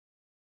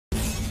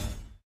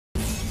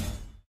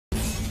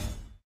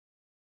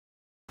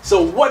So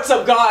what's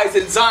up guys,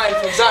 it's Zion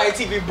from Zion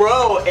TV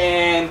Bro,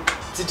 and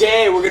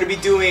today we're going to be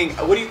doing,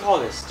 what do you call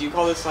this? Do you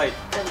call this like...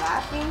 the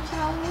laughing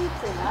challenge?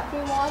 The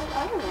laughing one?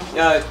 I don't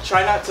know.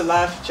 Try not to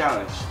laugh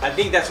challenge. I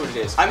think that's what it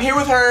is. I'm here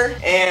with her,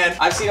 and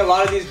I've seen a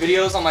lot of these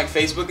videos on like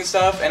Facebook and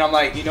stuff, and I'm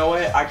like, you know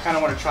what? I kind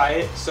of want to try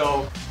it.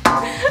 So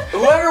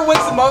whoever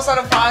wins the most out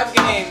of 5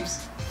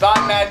 games,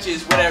 5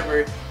 matches,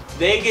 whatever,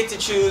 they get to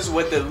choose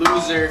what the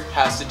loser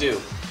has to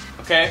do.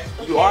 Okay?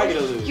 You are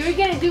gonna lose. You're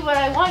gonna do what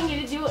I want you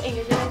to do, and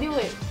you're gonna do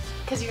it.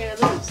 Because you're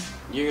gonna lose.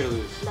 You're gonna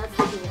lose. That's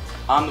the deal.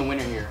 I'm the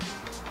winner here.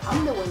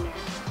 I'm the winner.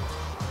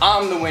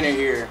 I'm the winner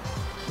here.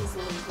 He's the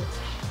loser.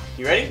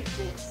 You ready?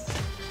 Yes.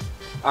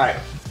 Alright.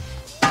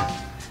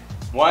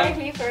 1. Can I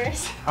breathe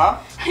first? Huh?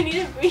 I need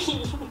to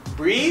breathe.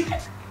 Breathe?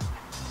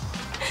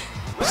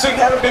 So you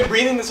haven't been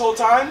breathing this whole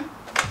time?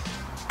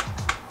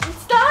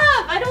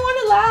 Stop! I don't want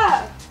to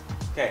laugh.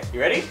 Okay, you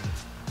ready?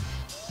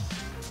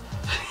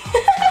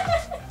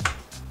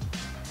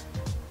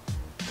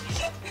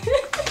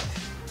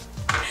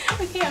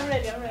 Okay, I'm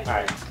ready. I'm ready.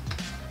 Alright.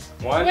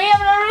 1. Wait, I'm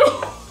not ready.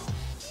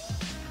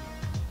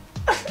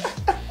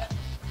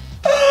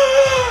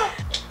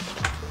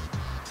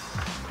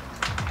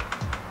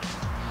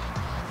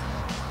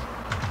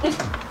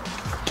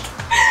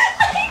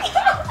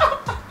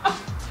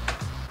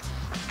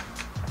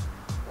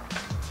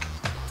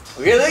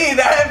 Really?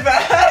 That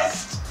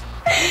fast?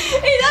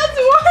 Hey, that's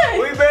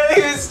 1. We barely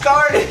even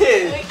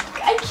started.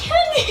 I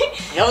can't.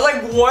 That was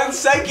like 1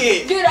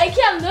 second. Dude, I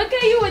can't look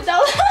at you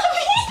without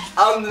laughing.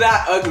 I'm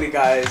that ugly,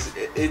 guys.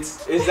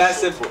 It's that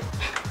simple.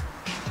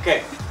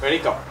 Okay, ready,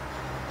 go.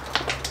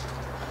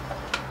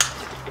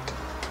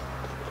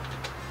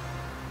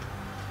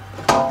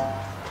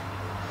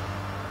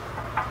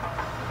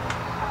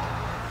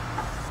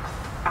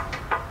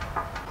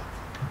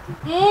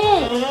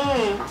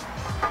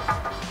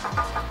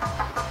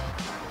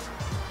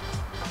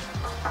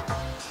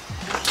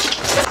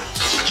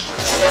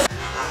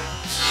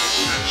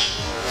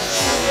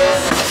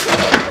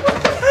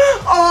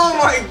 Oh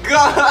my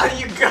god,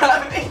 you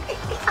got me!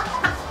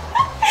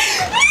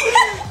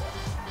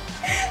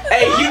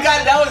 Hey, you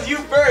got, that was you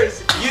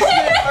first. You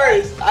said it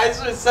first. I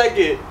said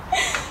second.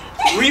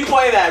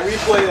 Replay that,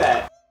 replay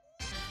that.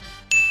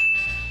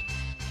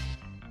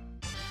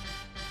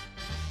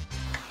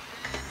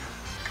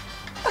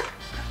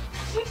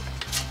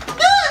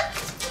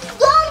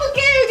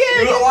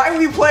 Why are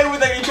we playing with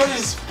that? You're trying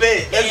to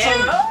spit. That's so...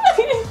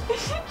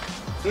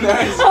 No,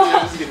 I'm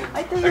just kidding.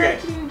 I thought you Okay.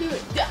 were going to do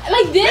it.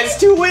 Like this? That's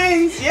 2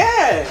 wins,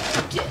 yeah.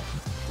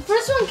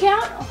 First one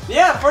count?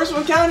 Yeah, first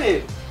one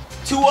counted.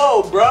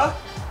 2-0, bruh.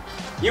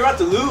 You're about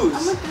to lose.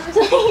 I'm gonna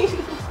do it.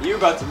 You're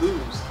about to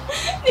lose.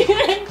 Dude,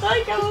 I felt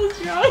like I was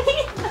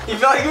drowning. You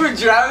felt like you were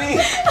drowning?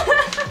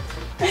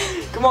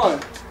 Come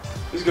on.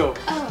 Let's go.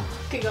 Oh,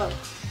 okay, go.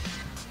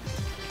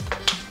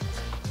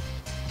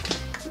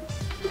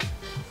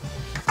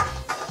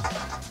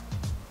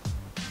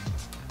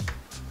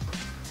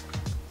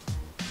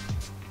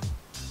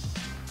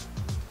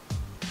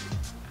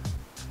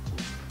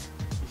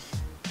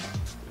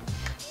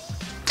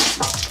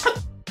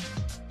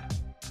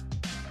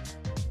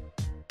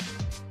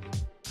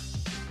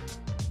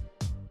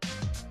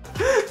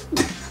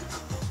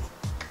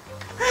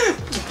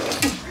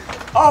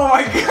 Oh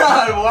my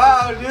god,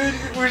 wow, dude.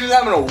 We're just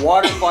having a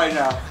water fight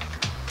now.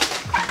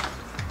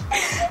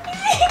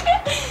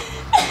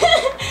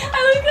 I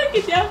look like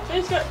a damn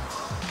fish.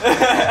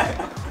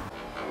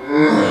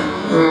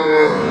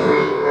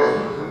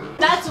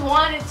 That's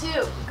 1 and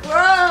 2.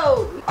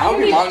 Bro! I hope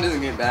your mom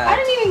doesn't get I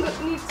bad. didn't even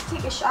need to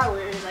take a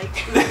shower.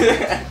 Like.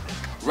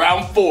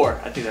 Round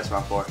 4. I think that's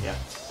round 4, yeah.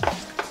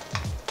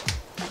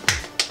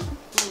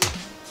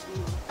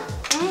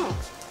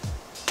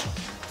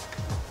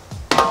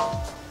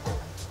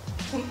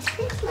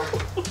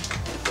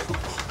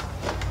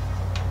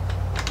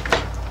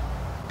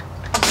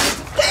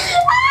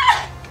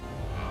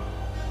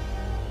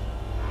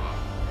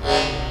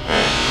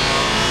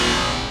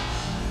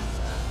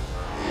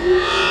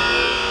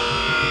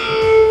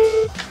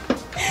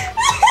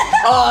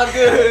 Oh,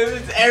 dude,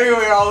 it's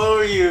everywhere, all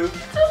over you.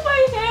 It's on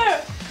my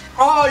hair.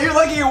 Oh, you're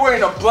lucky you're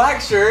wearing a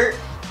black shirt.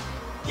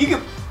 You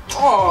can.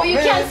 Oh, Well, you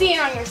man. can't see it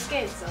on your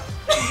skin, so.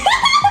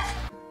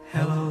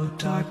 Hello,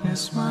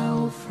 darkness, my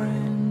old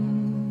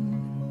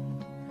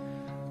friend.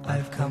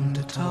 I've come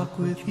to talk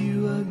with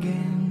you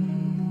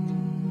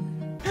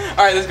again.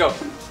 All right, let's go.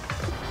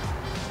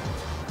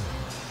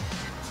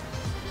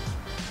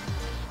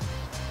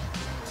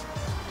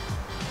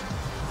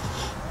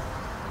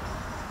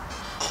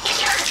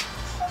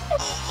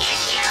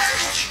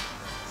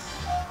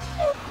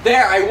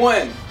 There, I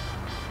won.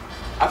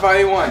 I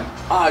finally won.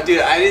 Oh,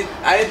 dude, I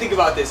didn't think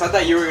about this. I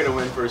thought you were gonna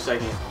win for a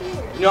second.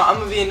 You know, I'm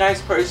gonna be a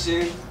nice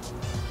person,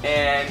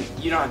 and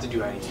you don't have to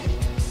do anything.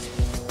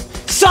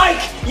 Psych!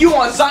 You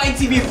on Zion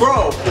TV,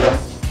 bro?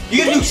 You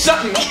gotta do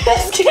something.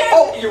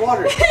 Oh, your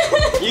water.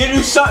 You gotta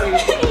do something.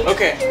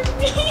 Okay.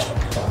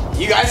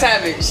 You guys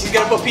have it. She's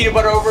gonna put peanut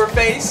butter over her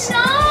face.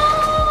 No!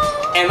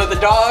 And let the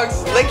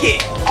dogs lick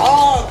it.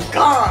 All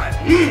gone.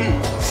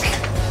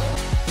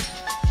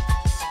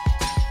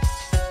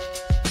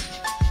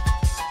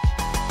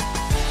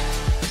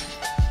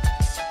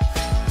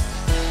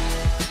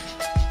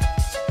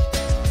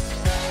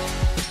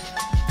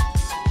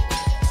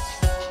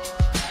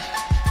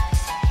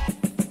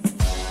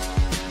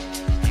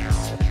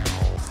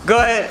 Go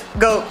ahead.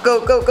 Go.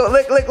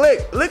 Lick.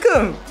 Lick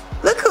him.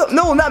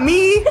 No, not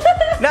me.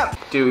 Not.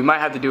 Dude, we might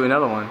have to do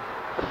another one.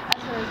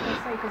 That's what I was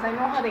gonna say, because I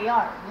know how they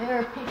are.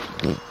 They're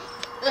picky.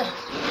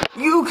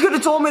 You could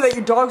have told me that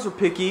your dogs were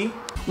picky.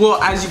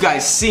 Well, as you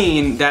guys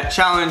seen, that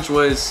challenge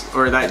was,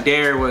 or that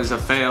dare was a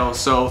fail.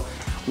 So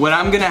what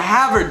I'm gonna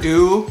have her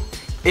do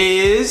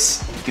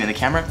is, give me the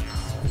camera.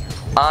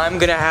 I'm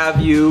gonna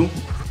have you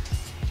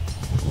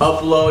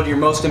upload your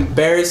most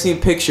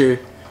embarrassing picture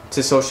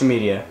to social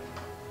media.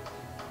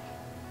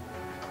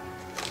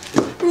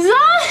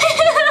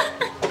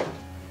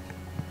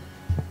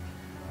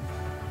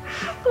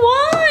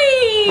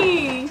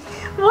 Why?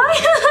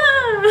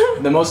 Why?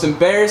 The most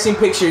embarrassing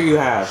picture you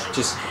have,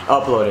 just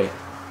upload it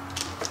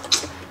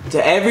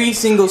to every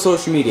single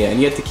social media, and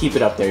you have to keep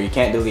it up there. You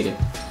can't delete it.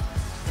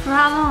 For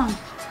how long?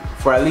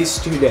 For at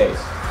least 2 days.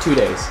 2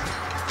 days.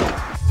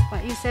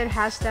 What, you said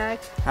hashtag?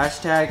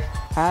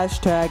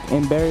 Hashtag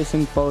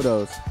embarrassing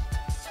photos.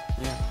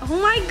 Yeah. Oh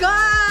my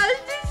gosh,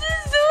 this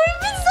is so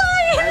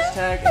bizarre.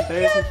 Hashtag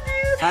embarrassing.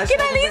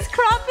 Can I at least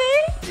crop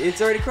it? It's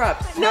already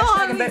cropped. No,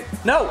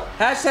 No,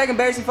 hashtag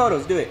embarrassing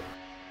photos. Do it.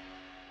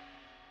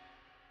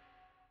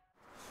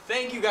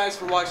 Thank you guys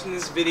for watching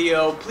this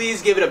video.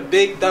 Please give it a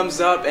big thumbs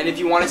up, and if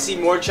you want to see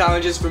more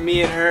challenges from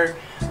me and her,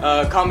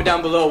 comment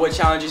down below what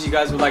challenges you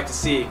guys would like to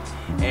see.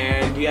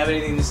 And do you have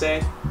anything to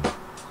say?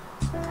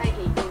 I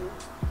hate you.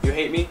 You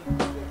hate me?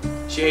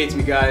 She hates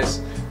me,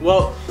 guys.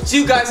 Well, see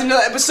you guys in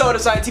another episode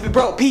of Science TV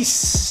Bro.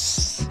 Peace.